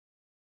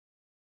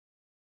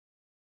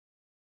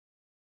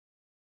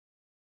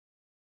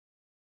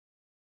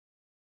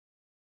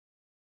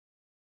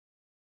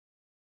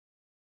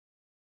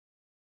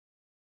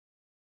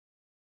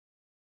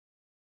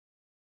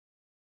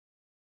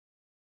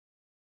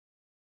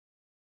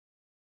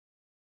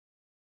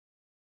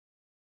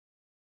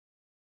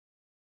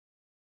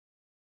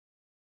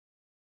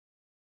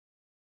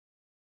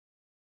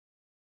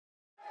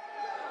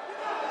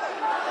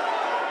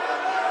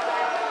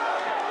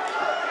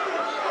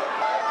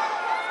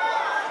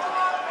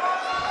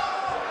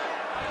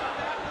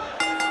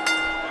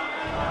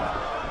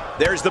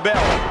There's the bell,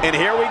 and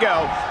here we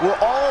go. We're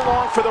all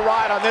along for the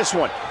ride on this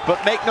one,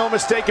 but make no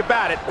mistake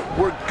about it,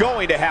 we're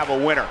going to have a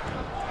winner.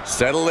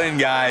 Settle in,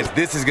 guys.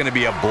 This is going to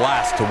be a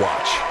blast to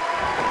watch.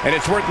 And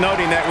it's worth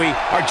noting that we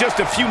are just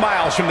a few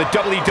miles from the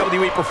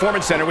WWE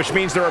Performance Center, which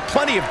means there are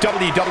plenty of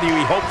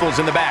WWE hopefuls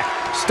in the back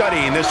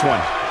studying this one.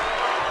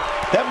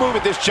 That move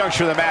at this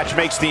juncture of the match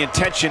makes the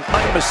intention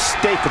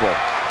unmistakable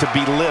to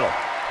belittle.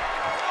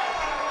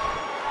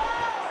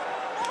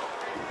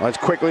 Let's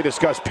quickly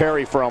discuss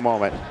Perry for a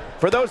moment.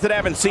 For those that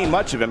haven't seen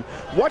much of him,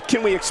 what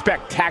can we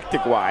expect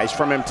tactic-wise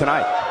from him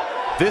tonight?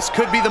 This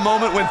could be the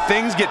moment when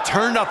things get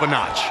turned up a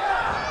notch.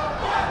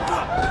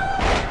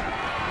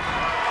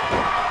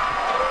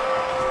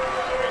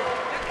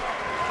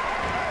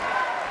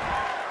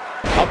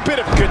 A bit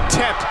of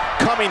contempt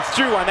coming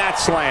through on that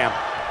slam.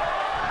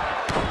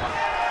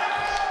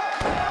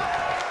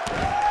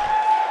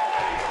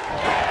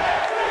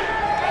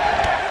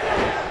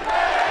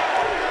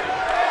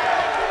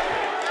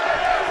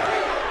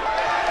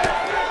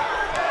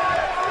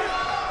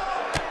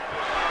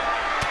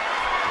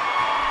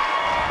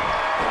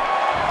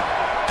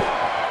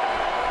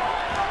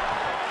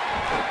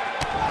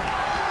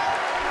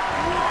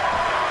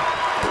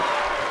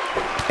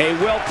 A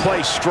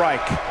well-placed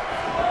strike.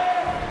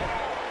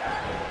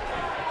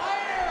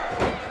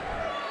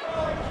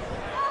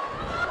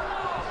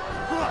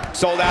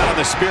 Sold out on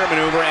the spear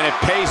maneuver, and it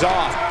pays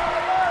off.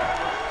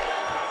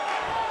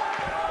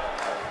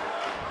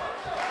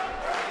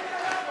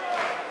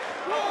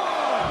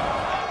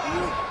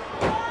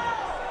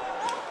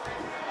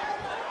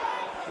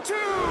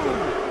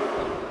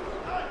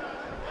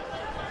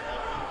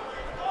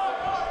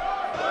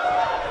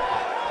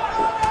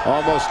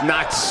 Almost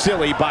knocked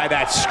silly by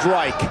that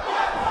strike.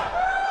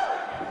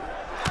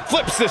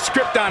 Flips the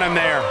script on him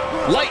there.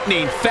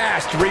 Lightning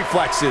fast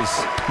reflexes.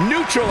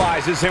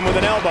 Neutralizes him with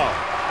an elbow.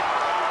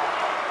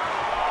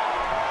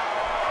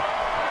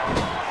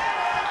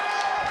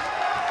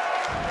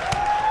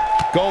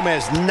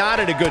 Gomez not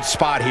in a good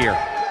spot here.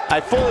 I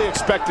fully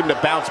expect him to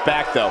bounce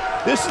back, though.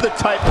 This is the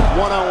type of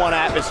one-on-one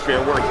atmosphere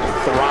where he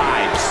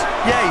thrives.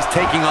 Yeah, he's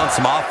taking on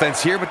some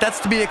offense here, but that's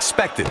to be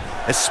expected,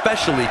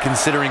 especially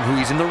considering who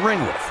he's in the ring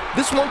with.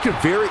 This one could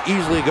very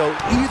easily go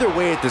either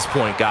way at this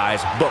point,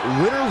 guys, but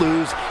win or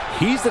lose,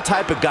 he's the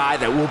type of guy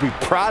that will be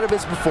proud of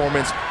his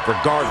performance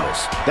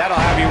regardless. That'll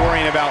have you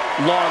worrying about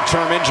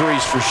long-term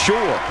injuries for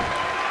sure.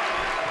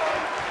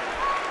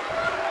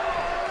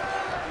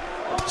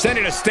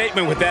 Sending a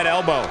statement with that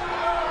elbow.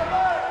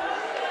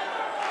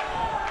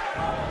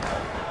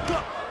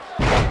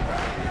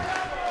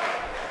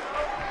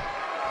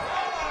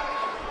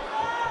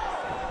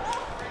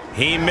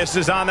 He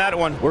misses on that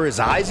one. Were his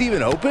eyes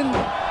even open?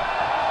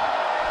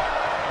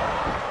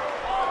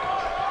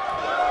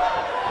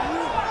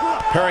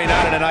 Perry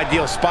not in an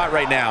ideal spot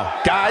right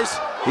now. Guys,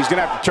 he's going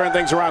to have to turn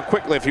things around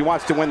quickly if he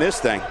wants to win this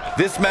thing.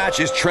 This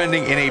match is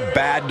trending in a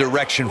bad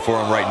direction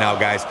for him right now,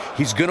 guys.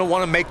 He's going to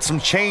want to make some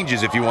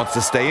changes if he wants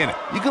to stay in it.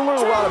 You can learn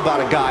a lot about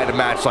a guy in a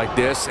match like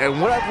this,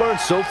 and what I've learned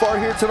so far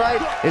here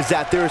tonight is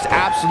that there's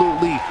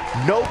absolutely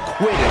no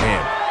quit in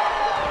him.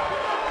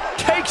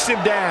 Takes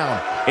him down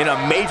in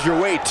a major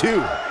way,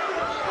 too.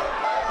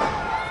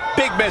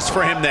 Big miss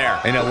for him there.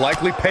 And he'll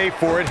likely pay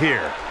for it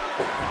here.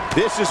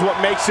 This is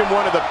what makes him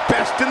one of the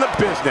best in the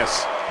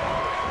business.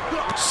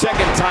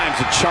 Second time's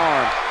a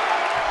charm.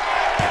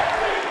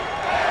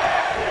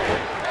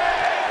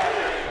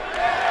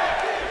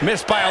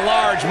 Missed by a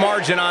large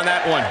margin on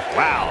that one.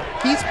 Wow,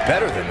 he's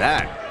better than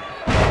that.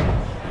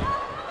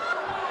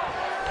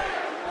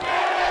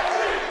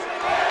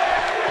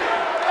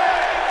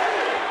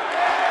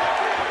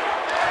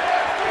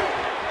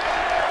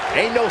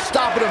 Ain't no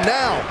stopping him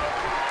now.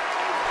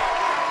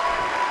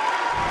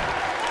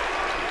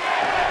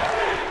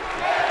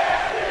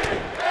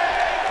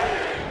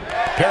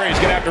 Perry's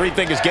going to have to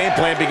rethink his game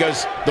plan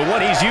because the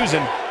one he's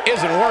using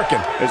isn't working.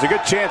 There's a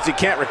good chance he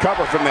can't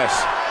recover from this.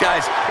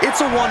 Guys,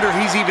 it's a wonder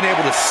he's even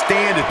able to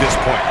stand at this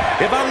point.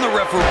 If I'm the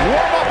referee...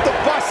 Warm up the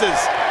buses.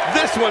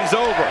 This one's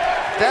over.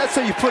 That's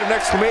how you put an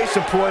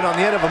exclamation point on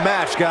the end of a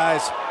match,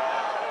 guys.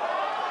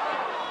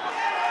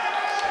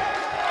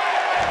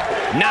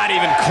 Not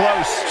even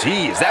close.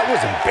 Jeez, that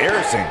was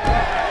embarrassing.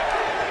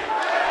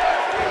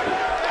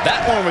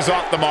 That one was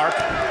off the mark.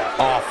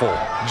 Awful.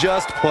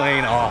 Just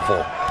plain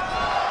awful.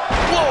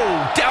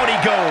 Whoa, down he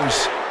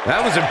goes.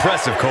 That was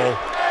impressive, Cole.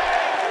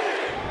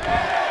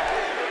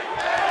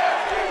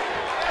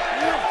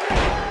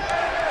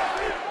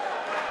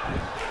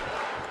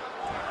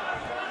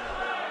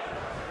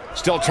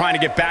 Still trying to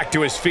get back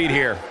to his feet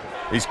here.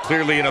 He's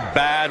clearly in a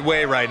bad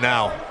way right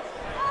now.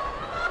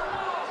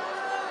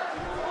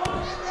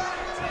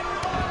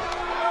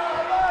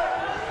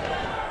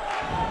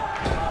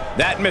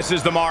 That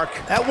misses the mark.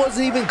 That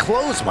wasn't even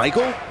close,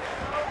 Michael.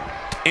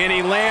 And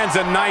he lands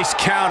a nice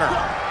counter.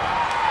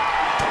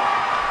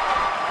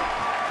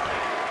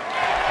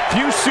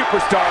 Few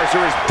superstars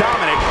are as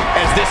dominant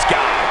as this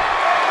guy.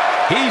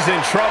 He's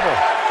in trouble.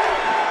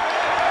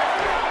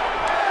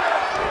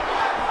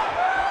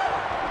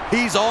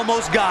 He's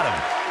almost got him.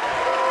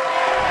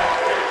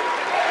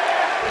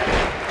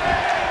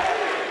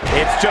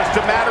 It's just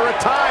a matter of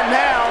time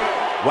now.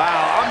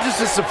 Wow, I'm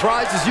just as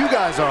surprised as you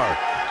guys are.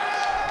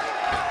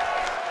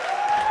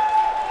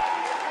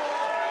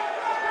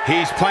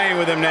 He's playing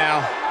with him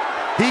now.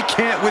 He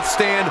can't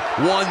withstand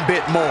one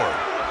bit more.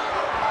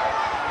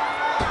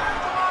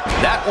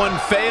 That one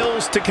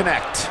fails to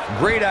connect.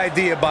 Great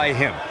idea by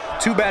him.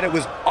 Too bad it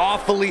was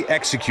awfully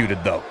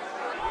executed, though.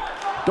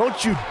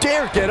 Don't you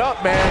dare get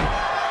up,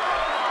 man.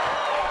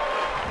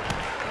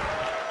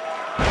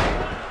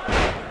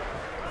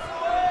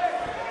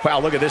 Wow,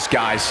 look at this,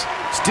 guys.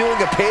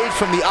 Stealing a page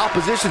from the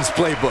opposition's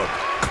playbook.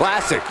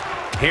 Classic.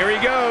 Here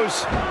he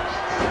goes.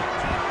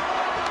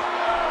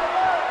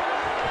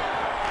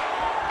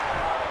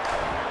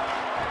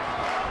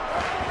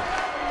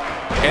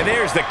 And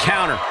there's the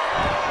counter.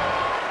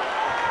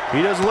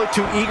 He doesn't look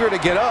too eager to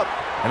get up,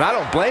 and I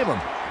don't blame him.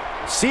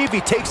 See if he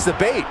takes the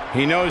bait.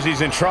 He knows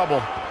he's in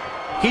trouble.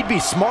 He'd be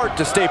smart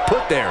to stay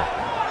put there.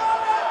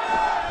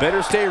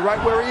 Better stay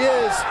right where he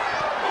is.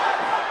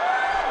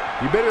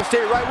 You better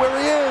stay right where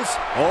he is.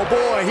 Oh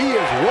boy, he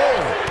is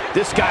rolling.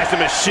 This guy's a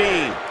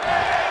machine.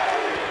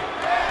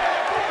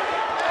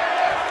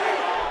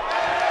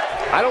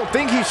 I don't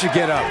think he should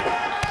get up.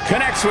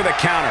 Connects with a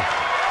counter.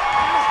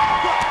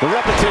 The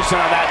repetition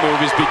on that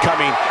move is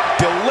becoming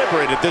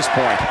deliberate at this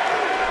point.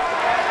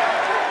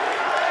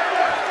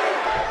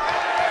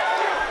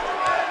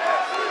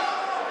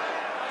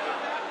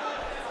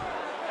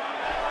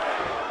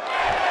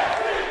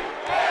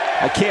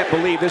 I can't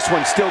believe this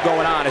one's still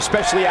going on,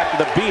 especially after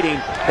the beating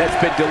that's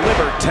been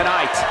delivered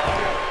tonight.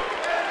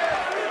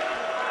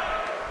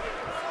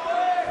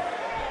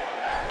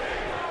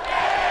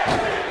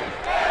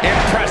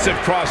 Impressive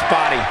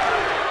crossbody.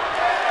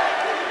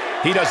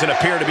 He doesn't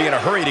appear to be in a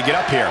hurry to get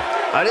up here.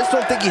 I just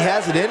don't think he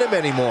has it in him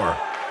anymore.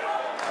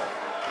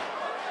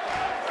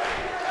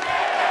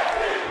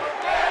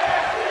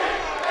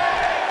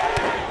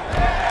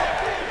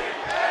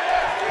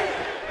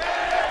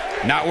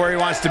 Not where he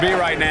wants to be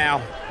right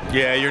now.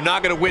 Yeah, you're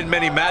not going to win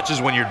many matches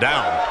when you're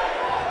down.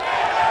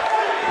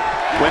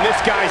 When this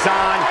guy's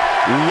on,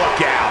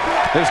 look out.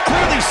 There's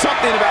clearly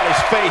something about his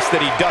face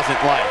that he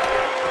doesn't like.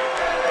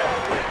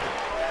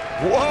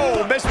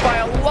 Whoa, missed by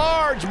a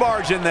large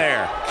margin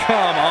there.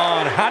 Come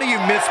on, how do you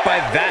miss by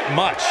that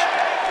much?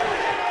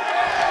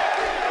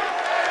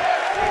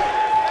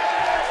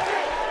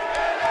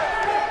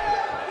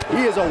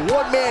 He is a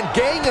one-man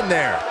gang in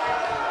there.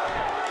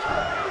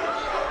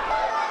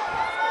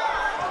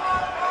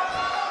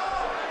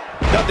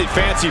 Nothing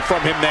fancy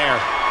from him there.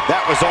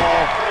 That was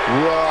all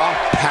raw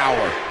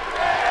power.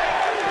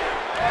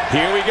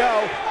 Here we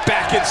go,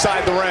 back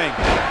inside the ring.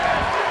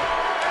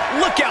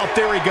 Look out,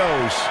 there he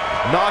goes.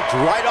 Knocked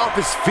right off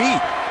his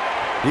feet.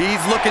 He's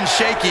looking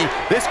shaky.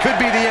 This could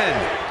be the end.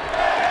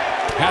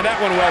 Had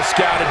that one well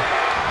scouted.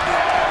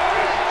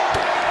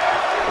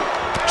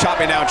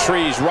 Chopping down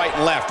trees right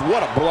and left.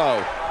 What a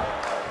blow.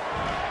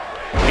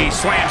 He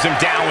slams him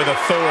down with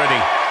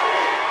authority.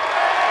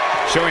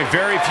 Showing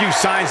very few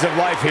signs of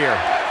life here.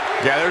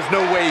 Yeah, there's no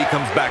way he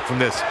comes back from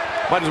this.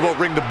 Might as well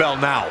ring the bell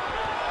now.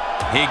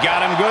 He got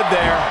him good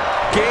there.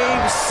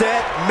 Game,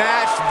 set,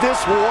 match.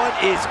 This one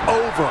is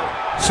over.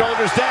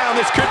 Shoulders down,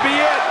 this could be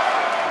it.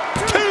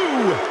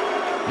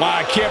 2! Wow,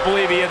 I can't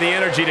believe he had the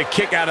energy to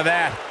kick out of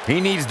that.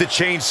 He needs to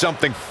change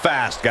something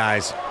fast,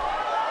 guys.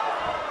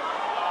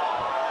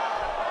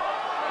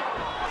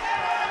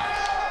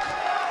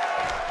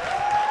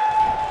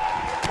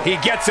 He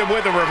gets him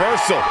with a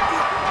reversal.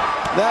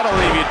 That'll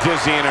leave you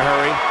dizzy in a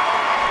hurry.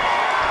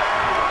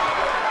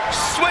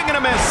 Swing and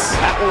a miss.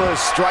 That was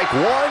strike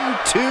 1,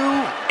 2,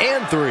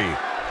 and 3.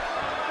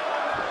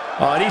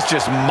 Oh, and he's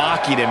just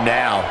mocking him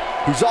now.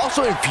 He's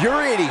also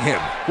infuriating him,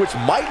 which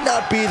might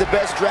not be the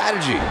best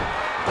strategy.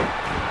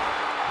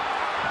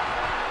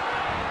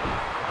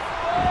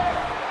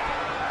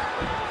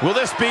 Will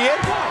this be it?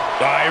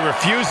 He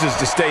refuses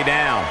to stay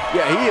down.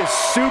 Yeah, he is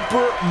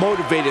super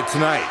motivated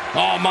tonight.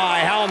 Oh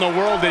my, how in the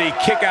world did he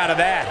kick out of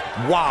that?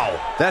 Wow,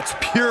 that's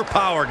pure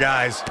power,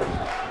 guys.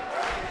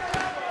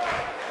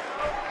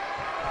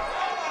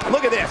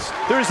 Look at this.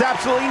 There's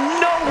absolutely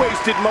no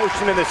wasted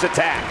motion in this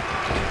attack.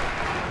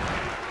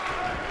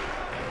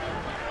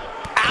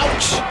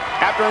 Ouch!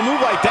 After a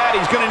move like that,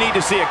 he's going to need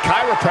to see a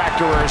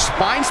chiropractor or a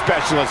spine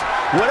specialist,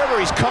 whatever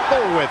he's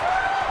comfortable with.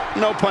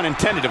 No pun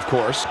intended, of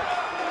course.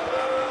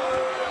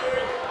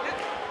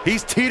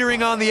 He's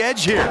teetering on the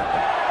edge here.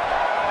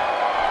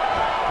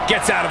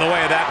 Gets out of the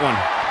way of that one.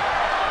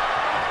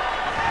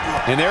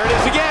 And there it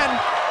is again.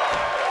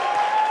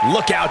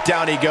 Look out,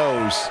 down he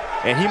goes.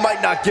 And he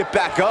might not get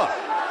back up.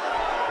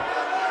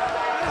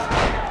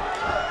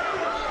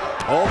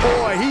 Oh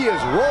boy, he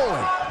is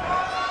rolling.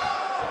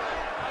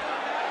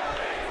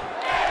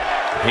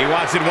 He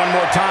wants it one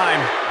more time.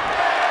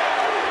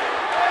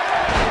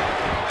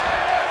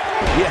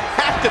 You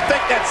have to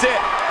think that's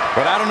it.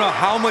 But I don't know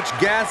how much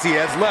gas he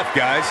has left,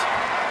 guys.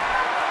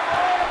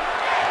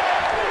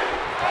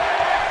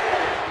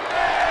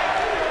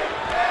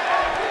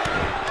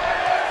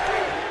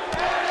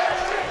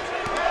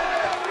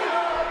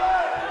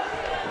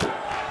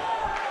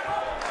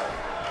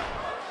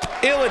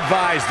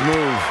 ill-advised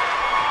move.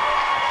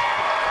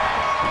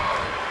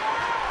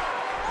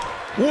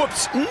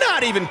 Whoops,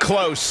 not even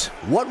close.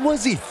 What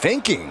was he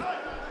thinking?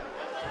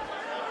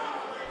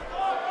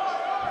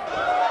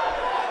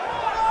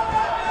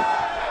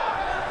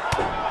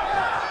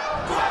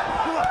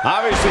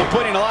 Obviously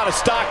putting a lot of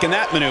stock in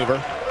that maneuver.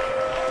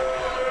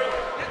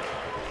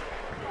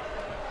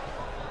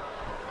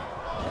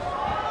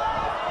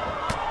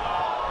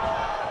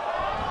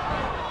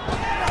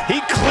 He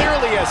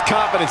clearly has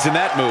confidence in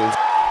that move.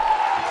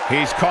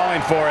 He's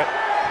calling for it.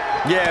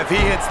 Yeah, if he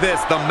hits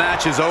this, the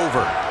match is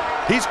over.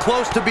 He's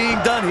close to being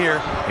done here.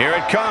 Here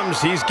it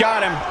comes. He's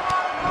got him.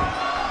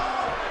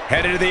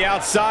 Headed to the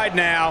outside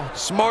now.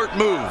 Smart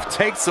move.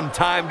 Take some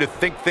time to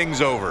think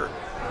things over.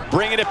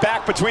 Bringing it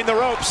back between the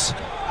ropes.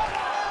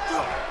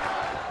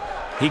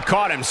 He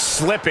caught him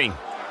slipping.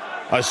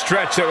 A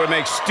stretch that would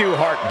make Stu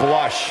Hart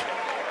blush.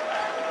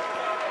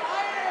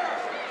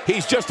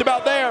 He's just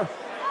about there.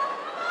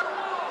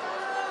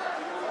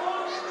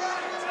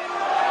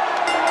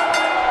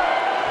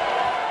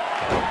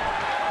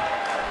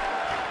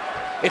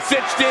 It's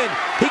cinched in.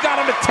 He got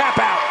him to tap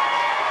out.